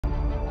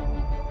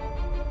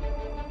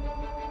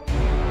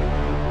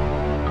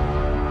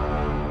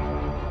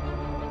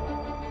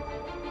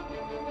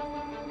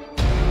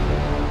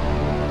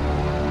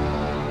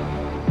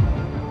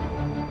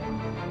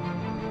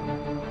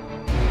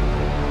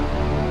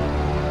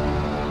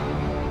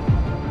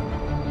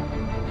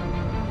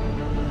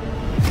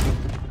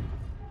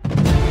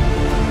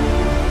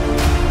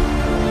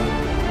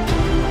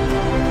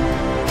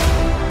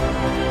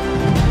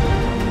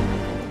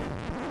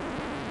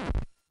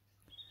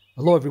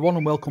Hello everyone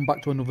and welcome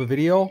back to another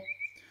video.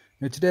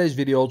 Now today's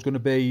video is going to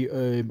be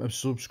a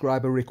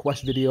subscriber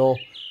request video.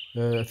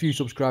 A few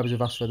subscribers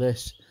have asked for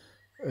this,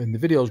 and the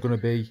video is going to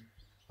be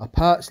a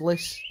parts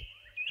list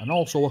and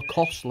also a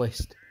cost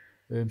list,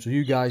 so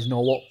you guys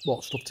know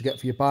what stuff to get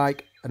for your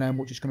bike and how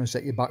much it's going to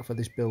set you back for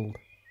this build.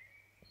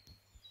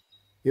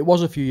 It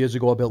was a few years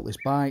ago I built this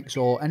bike,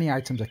 so any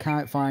items I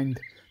can't find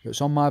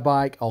that's on my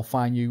bike, I'll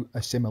find you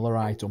a similar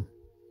item.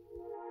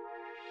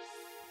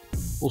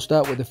 We'll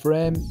start with the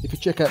frame. If you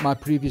check out my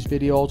previous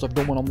videos, I've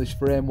done one on this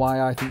frame,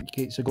 why I think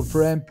it's a good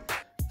frame.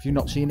 If you've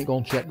not seen it, go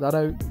and check that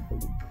out.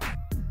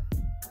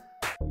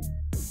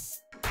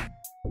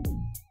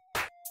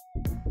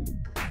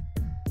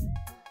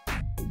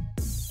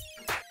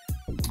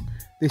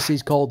 This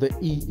is called the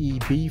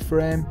EEB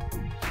frame,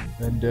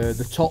 and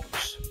the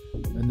tops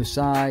and the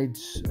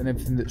sides and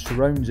everything that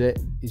surrounds it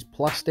is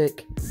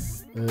plastic,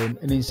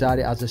 and inside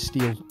it has a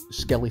steel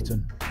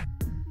skeleton.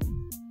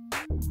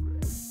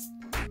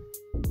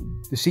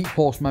 The seat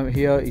post mount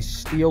here is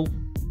steel,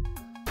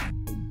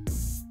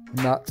 and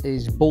that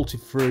is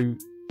bolted through,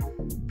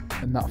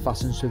 and that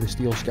fastens to the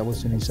steel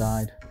skeleton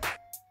inside.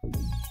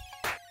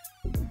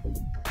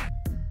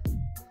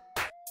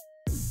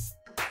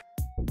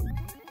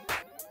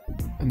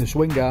 And the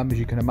swing arm, as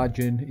you can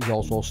imagine, is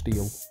also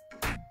steel.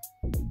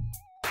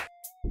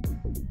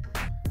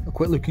 A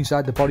quick look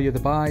inside the body of the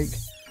bike.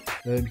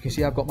 You can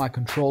see I've got my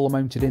controller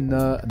mounted in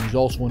there, and there's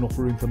also enough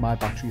room for my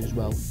battery as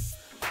well.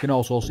 You can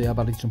also see I've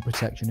added some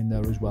protection in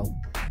there as well.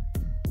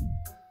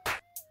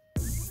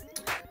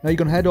 Now you're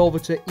going to head over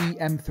to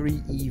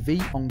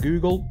EM3EV on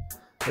Google.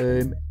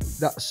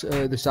 That's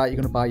the site you're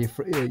going to buy your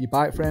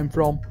bike frame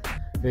from.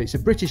 It's a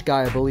British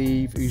guy, I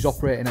believe, who's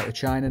operating out of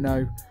China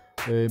now.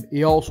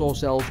 He also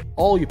sells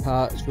all your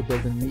parts for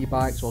building an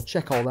e-bike, so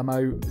check all them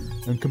out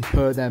and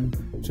compare them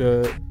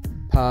to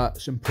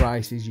parts and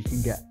prices you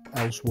can get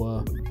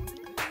elsewhere.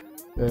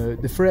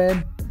 The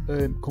frame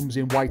comes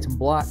in white and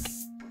black.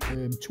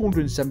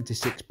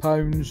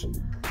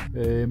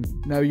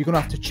 £276. Now you're going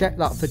to have to check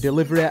that for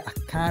delivery. I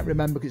can't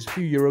remember because it's a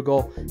few years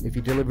ago if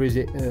your delivery is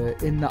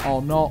in that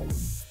or not,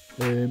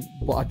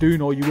 but I do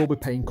know you will be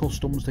paying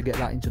customs to get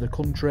that into the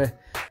country,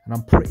 and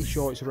I'm pretty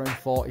sure it's around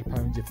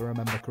 £40 if I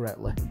remember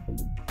correctly.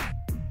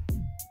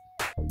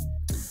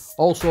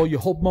 Also your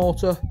hub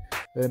motor.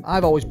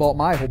 I've always bought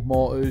my hub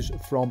motors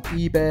from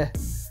eBay,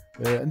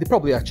 and they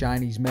probably are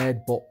Chinese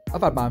made, but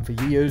I've had mine for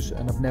years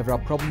and I've never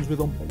had problems with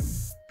them.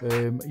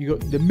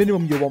 The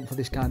minimum you want for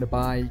this kind of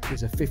bike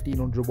is a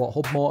 1500 watt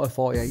hub motor,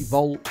 48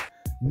 volt,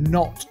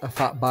 not a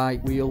fat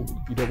bike wheel.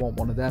 You don't want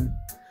one of them.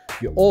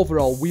 Your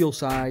overall wheel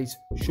size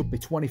should be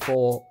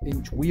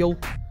 24-inch wheel.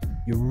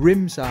 Your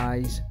rim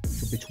size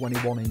should be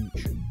 21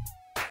 inch.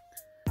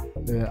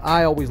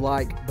 I always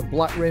like the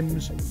black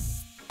rims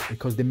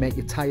because they make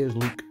your tyres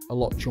look a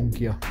lot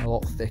chunkier, a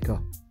lot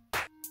thicker.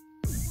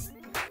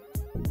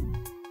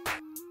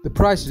 The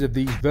prices of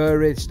these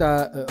vary,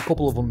 start at a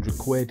couple of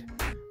 £100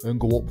 and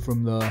go up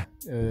from there.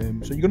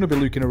 So you're going to be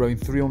looking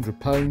around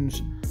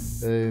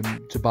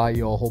 £300 to buy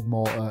your hub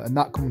motor, and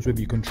that comes with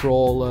your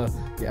controller,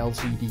 your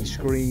LCD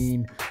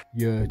screen,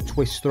 your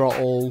twist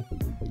throttle,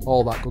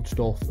 all that good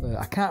stuff.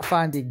 I can't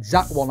find the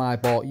exact one I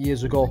bought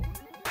years ago.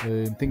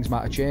 Things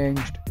might have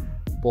changed,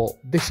 but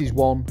this is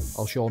one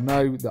I'll show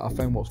now that I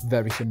found what's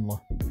very similar.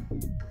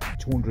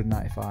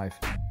 £295.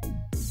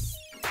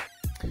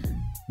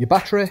 Your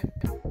battery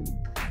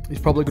is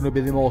probably going to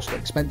be the most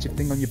expensive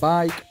thing on your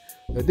bike.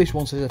 This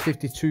one says a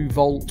 52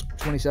 volt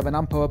 27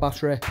 amp hour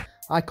battery.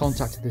 I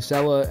contacted the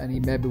seller and he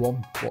made me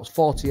one what's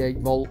 48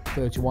 volt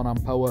 31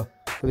 amp hour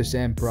for the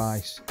same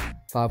price,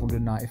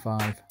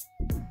 £595.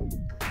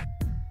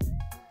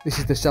 This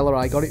is the seller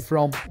I got it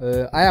from.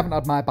 I haven't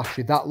had my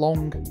battery that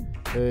long.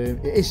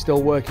 It is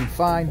still working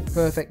fine,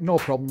 perfect, no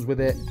problems with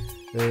it,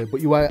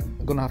 but you are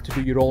going to have to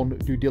do your own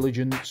due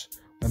diligence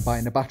when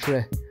buying a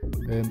battery.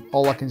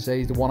 All I can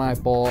say is the one I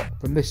bought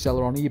from this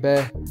seller on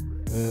eBay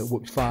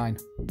works fine.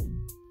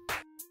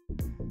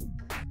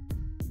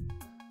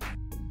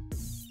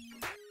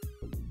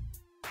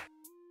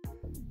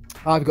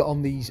 I've got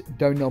on these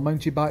downhill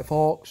mounted bike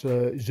forks,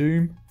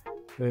 Zoom.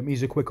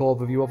 Here's a quick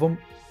overview of them.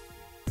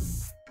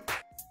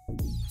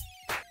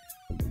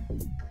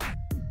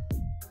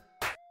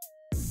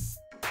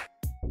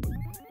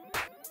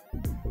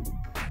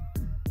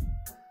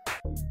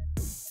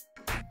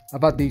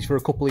 I've had these for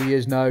a couple of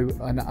years now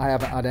and I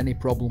haven't had any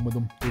problem with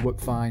them, they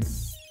work fine.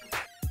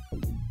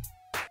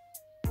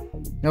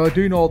 Now I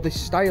do know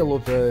this style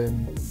of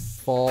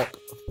fork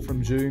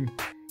from Zoom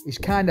is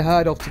kind of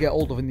hard to get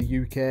hold of in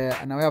the UK,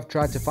 and I have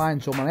tried to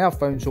find some and I have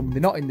found some. They're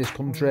not in this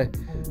country,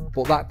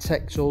 but that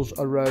takes us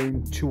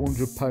around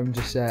 £200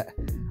 a set.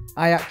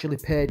 I actually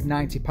paid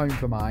 £90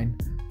 for mine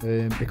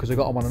because I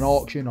got them on an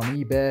auction on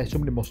eBay.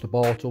 Somebody must have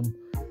bought them.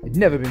 They'd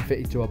never been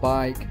fitted to a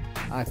bike.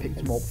 I picked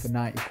them up for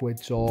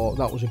 £90, so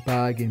that was a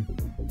bargain.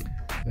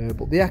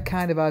 But they are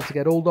kind of hard to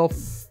get hold of.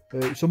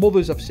 Some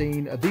others I've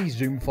seen are these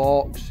Zoom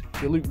forks.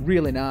 They look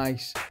really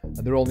nice and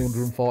they're only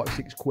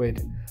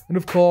 £146. And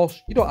of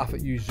course, you don't have to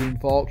use Zoom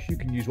forks, you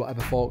can use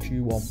whatever forks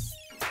you want.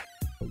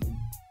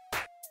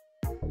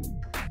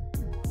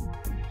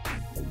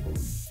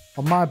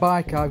 On my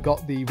bike I've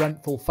got the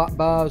Renthal fat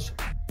bars.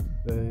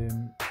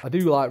 I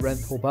do like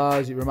Renthal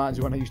bars, it reminds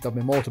me when I used to have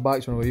my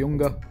motorbikes when I was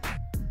younger.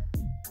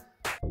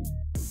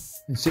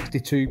 And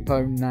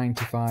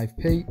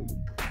 £62.95p.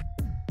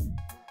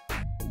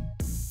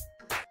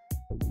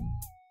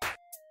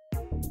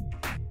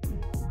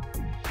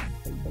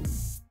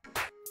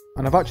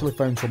 And I've actually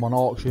found some on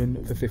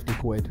auction for 50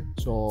 quid.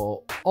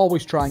 So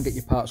always try and get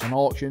your parts on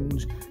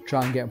auctions,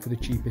 try and get them for the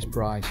cheapest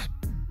price.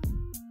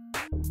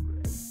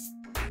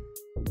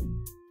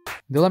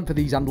 The length of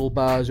these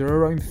handlebars are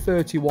around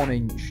 31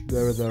 inch,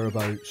 there or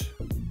thereabouts.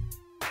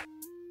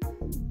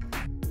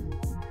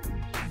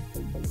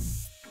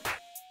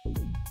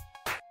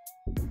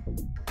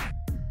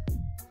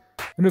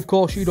 And of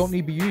course you don't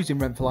need to be using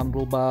Renthal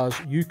handlebars,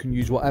 you can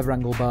use whatever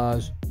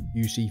handlebars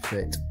you see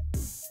fit.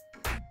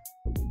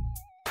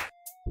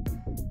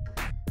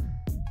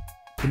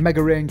 The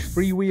Mega Range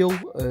freewheel,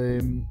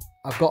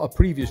 I've got a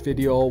previous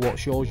video what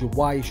shows you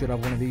why you should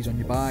have one of these on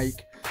your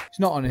bike. It's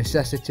not a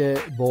necessity,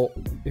 but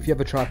if you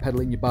ever try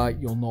pedaling your bike,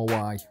 you'll know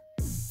why.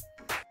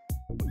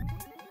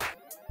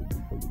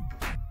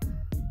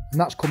 And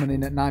that's coming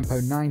in at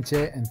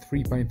 £9.90 and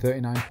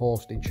 £3.39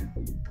 postage.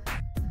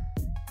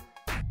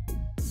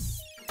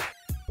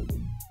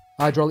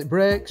 Hydraulic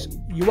brakes,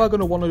 you are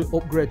going to want to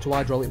upgrade to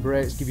hydraulic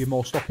brakes, give you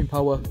more stopping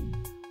power.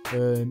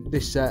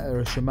 This set are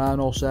a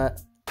Shimano set.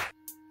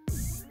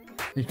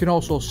 You can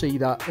also see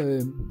that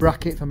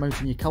bracket for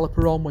mounting your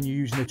caliper on when you're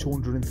using a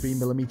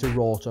 203mm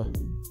rotor.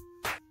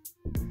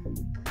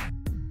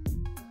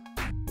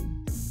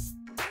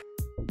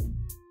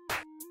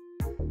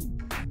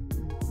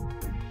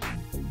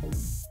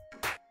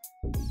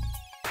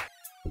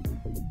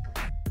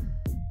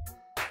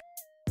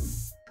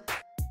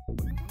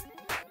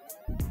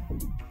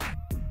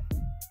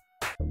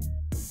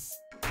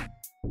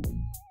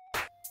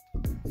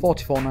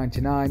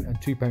 £44.99 and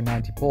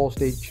 £2.90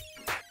 postage.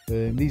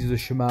 These are the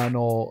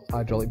Shimano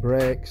hydraulic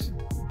brakes.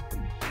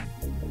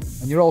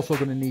 And you're also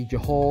going to need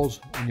your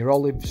hose and your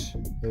olives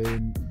for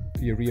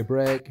your rear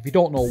brake. If you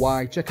don't know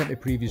why, check out my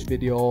previous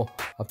video.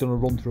 I've done a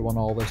run through on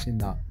all this in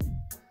that.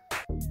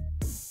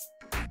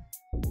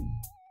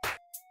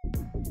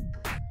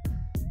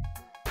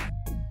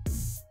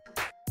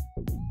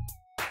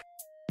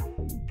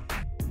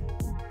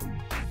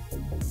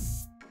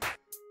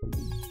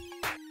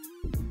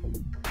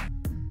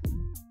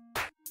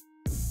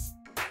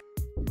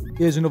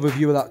 Here's another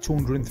view of that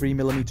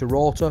 203mm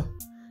rotor.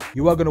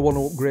 You are going to want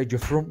to upgrade your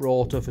front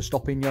rotor for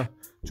stopping you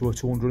to a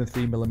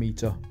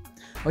 203mm.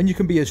 And you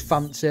can be as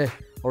fancy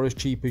or as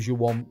cheap as you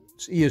want.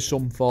 Here's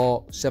some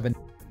for £7.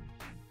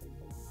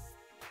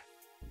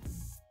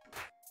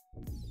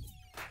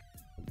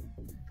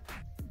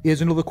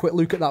 Here's another quick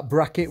look at that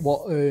bracket,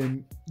 what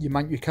you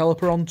mount your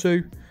caliper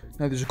onto.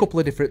 Now there's a couple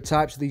of different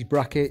types of these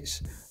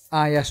brackets,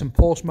 IS and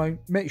post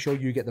mount. Make sure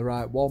you get the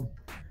right one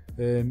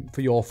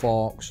for your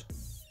forks.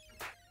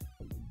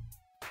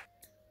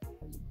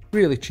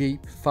 Really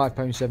cheap,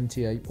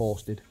 £5.78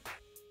 posted.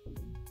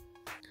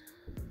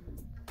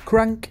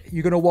 Crank,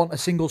 you're going to want a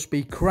single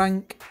speed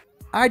crank.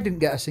 I didn't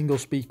get a single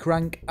speed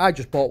crank, I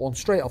just bought one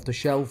straight off the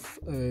shelf,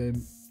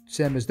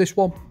 same as this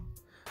one.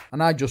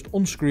 And I just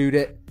unscrewed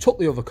it, took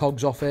the other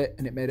cogs off it,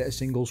 and it made it a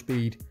single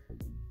speed.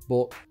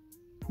 But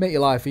make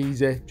your life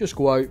easy, just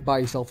go out, buy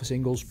yourself a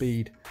single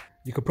speed.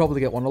 You could probably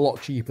get one a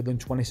lot cheaper than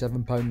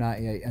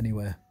 £27.98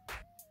 anyway.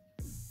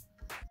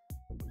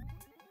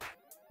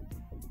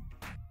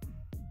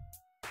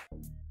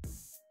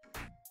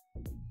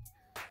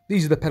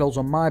 These are the pedals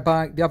on my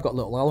bike. They have got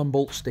little Allen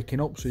bolts sticking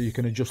up so you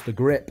can adjust the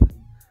grip.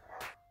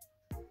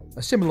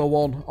 A similar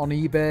one on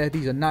eBay.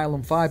 These are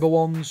nylon fibre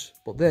ones,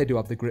 but they do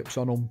have the grips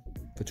on them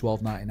for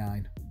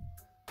 £12.99.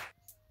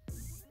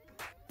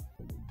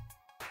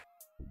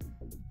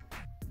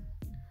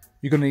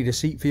 You're going to need a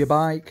seat for your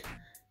bike.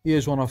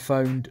 Here's one I've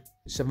found,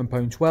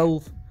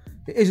 £7.12.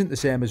 It isn't the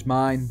same as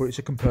mine, but it's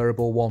a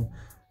comparable one.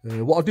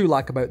 What I do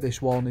like about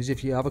this one is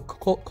if you have a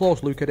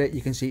close look at it,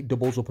 you can see it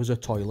doubles up as a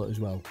toilet as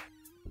well.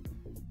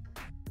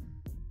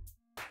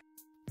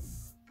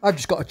 I've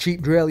just got a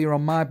cheap derailleur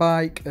on my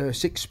bike,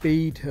 6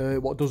 speed,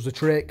 what does the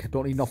trick,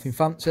 don't need nothing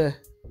fancy.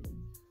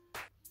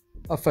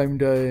 I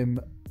found a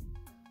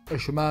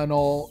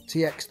Shimano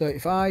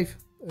TX35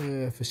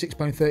 for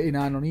 £6.39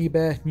 on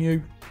eBay,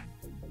 new,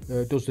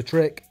 does the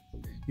trick.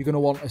 You're going to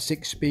want a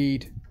 6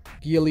 speed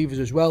gear levers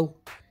as well.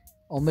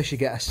 On this you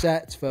get a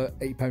set for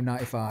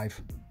 £8.95.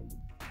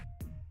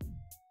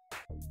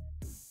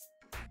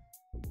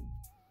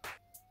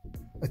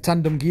 A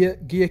tandem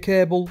gear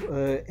cable,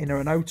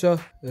 inner and outer.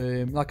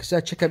 Like I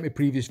said, check out my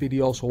previous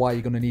videos for why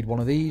you're going to need one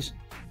of these.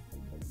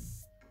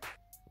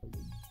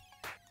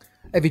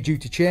 Heavy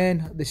duty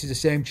chain. This is the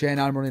same chain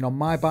I'm running on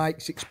my bike,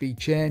 6-speed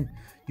chain.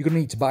 You're going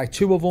to need to buy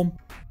 2 of them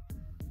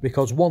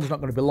because one's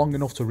not going to be long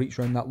enough to reach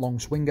around that long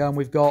swing arm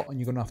we've got, and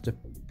you're going to have to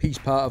piece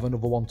part of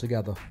another one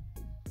together.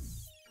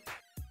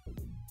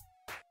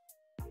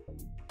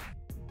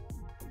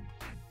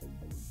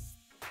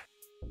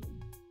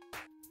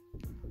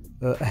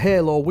 A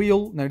halo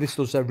wheel. Now this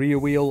does a rear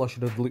wheel. I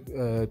should have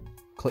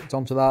clicked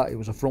onto that. It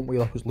was a front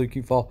wheel I was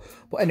looking for.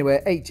 But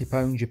anyway,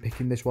 £80 you're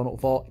picking this one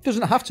up for. It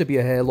doesn't have to be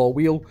a halo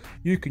wheel.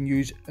 You can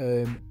use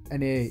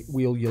any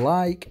wheel you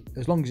like,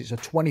 as long as it's a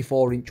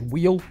 24-inch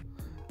wheel.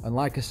 And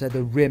like I said,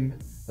 the rim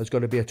has got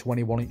to be a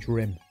 21-inch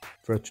rim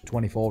for a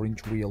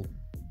 24-inch wheel.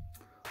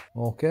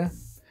 Okay.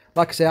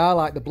 Like I say, I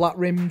like the black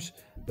rims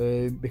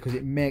because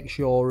it makes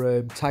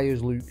your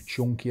tyres look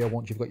chunkier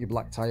once you've got your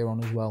black tyre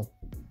on as well.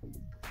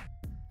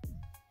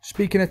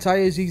 Speaking of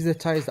tyres, these are the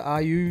tyres that I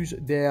use.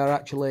 They are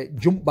actually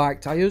jump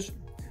bike tyres.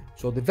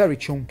 So they're very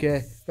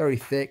chunky, very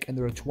thick, and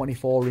they're a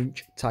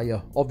 24-inch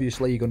tyre.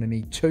 Obviously, you're going to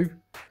need two.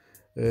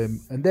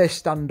 And they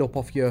stand up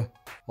off your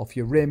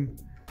rim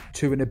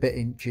 2 and a bit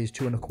inches,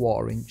 2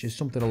 1/4 inches,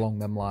 something along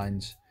them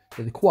lines.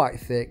 So they're quite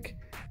thick,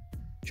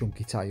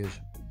 chunky tyres.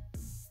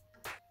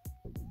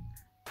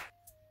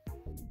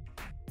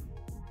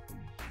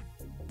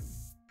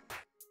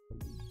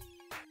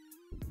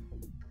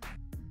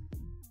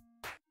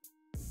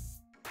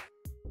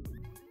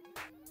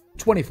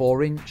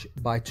 (24-inch)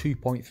 by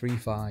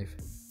 2.35.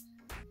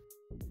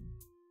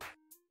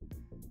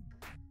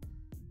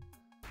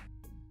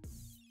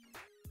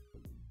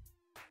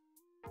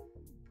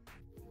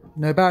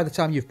 Now, by the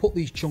time you've put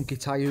these chunky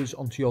tyres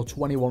onto your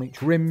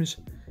 21-inch rims,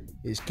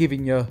 it's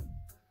giving you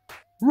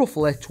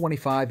roughly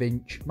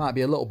 25-inch, might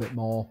be a little bit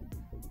more,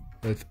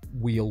 of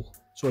wheel.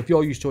 So if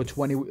you're used to a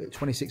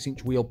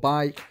 26-inch wheel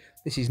bike,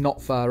 this is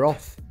not far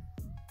off.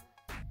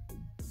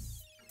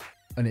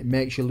 And it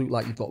makes you look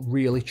like you've got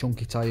really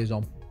chunky tyres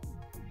on.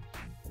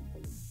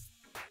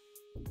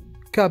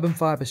 Carbon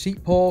fibre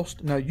seat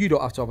post. Now, you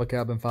don't have to have a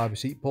carbon fibre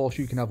seat post.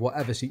 You can have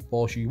whatever seat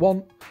post you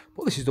want.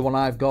 But this is the one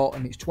I've got,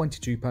 and it's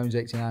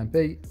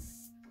 £22.89p.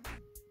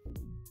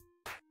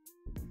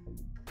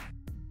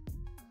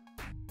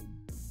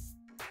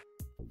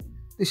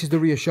 This is the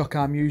rear shock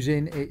I'm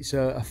using. It's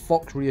a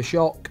Fox rear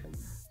shock.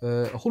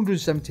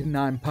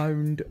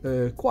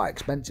 £179, quite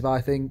expensive I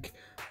think.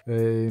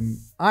 I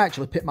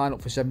actually picked mine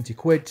up for 70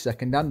 quid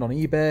second hand on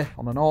eBay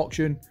on an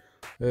auction,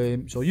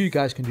 so you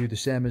guys can do the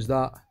same as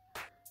that.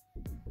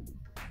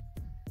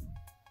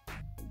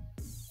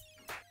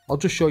 I'll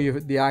just show you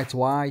the eye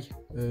to eye,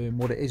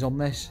 what it is on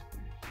this.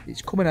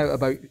 It's coming out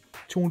about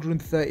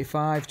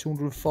 235,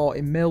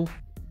 240 mil.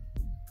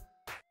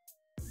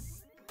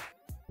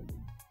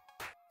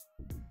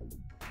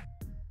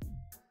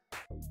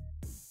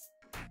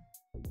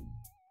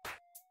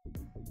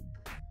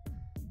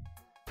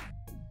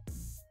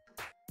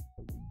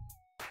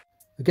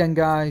 Again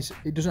guys,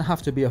 it doesn't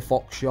have to be a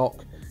Fox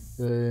shock.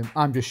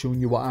 I'm just showing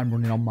you what I'm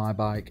running on my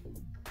bike.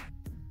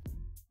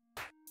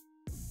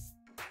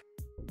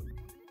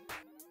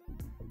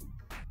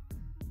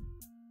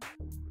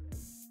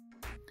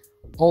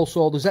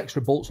 Also, there's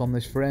extra bolts on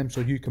this frame so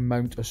you can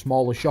mount a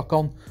smaller shock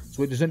on,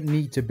 so it doesn't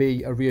need to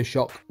be a rear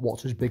shock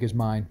what's as big as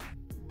mine.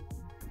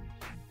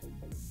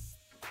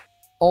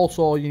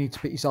 Also, you need to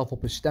pick yourself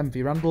up a stem for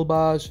your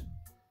handlebars,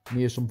 and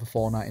here's some for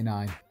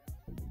 £4.99.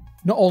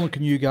 Not only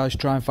can you guys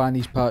try and find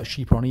these parts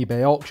cheaper on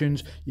eBay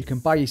auctions, you can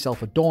buy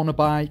yourself a donor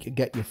bike,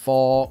 get your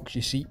forks,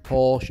 your seat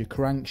posts, your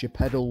cranks, your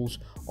pedals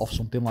off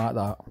something like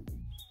that.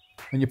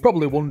 And you're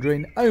probably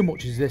wondering, how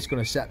much is this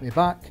going to set me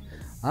back?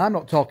 I'm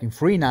not talking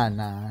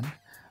 $399,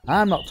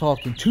 I'm not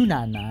talking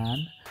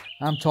 $299,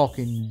 I'm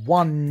talking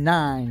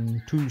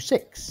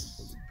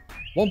 £1,926,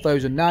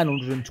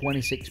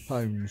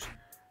 £1,926.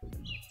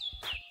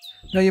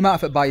 Now you might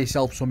have to buy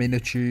yourself some inner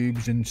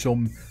tubes and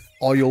some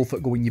oil for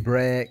go in your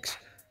brakes.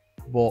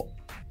 But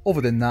other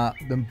than that,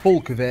 the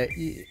bulk of it,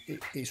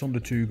 it's under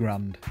 £2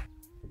 grand.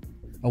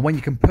 And when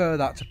you compare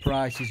that to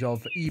prices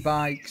of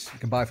e-bikes you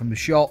can buy from the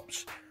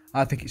shops,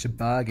 I think it's a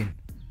bargain.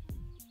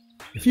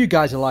 If you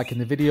guys are liking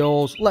the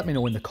videos, let me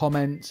know in the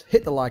comments,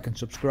 hit the like and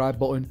subscribe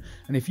button.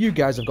 And if you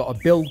guys have got a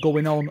build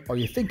going on, or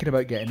you're thinking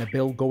about getting a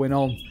build going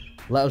on,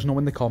 let us know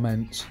in the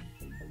comments.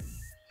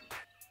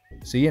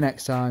 See you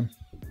next time.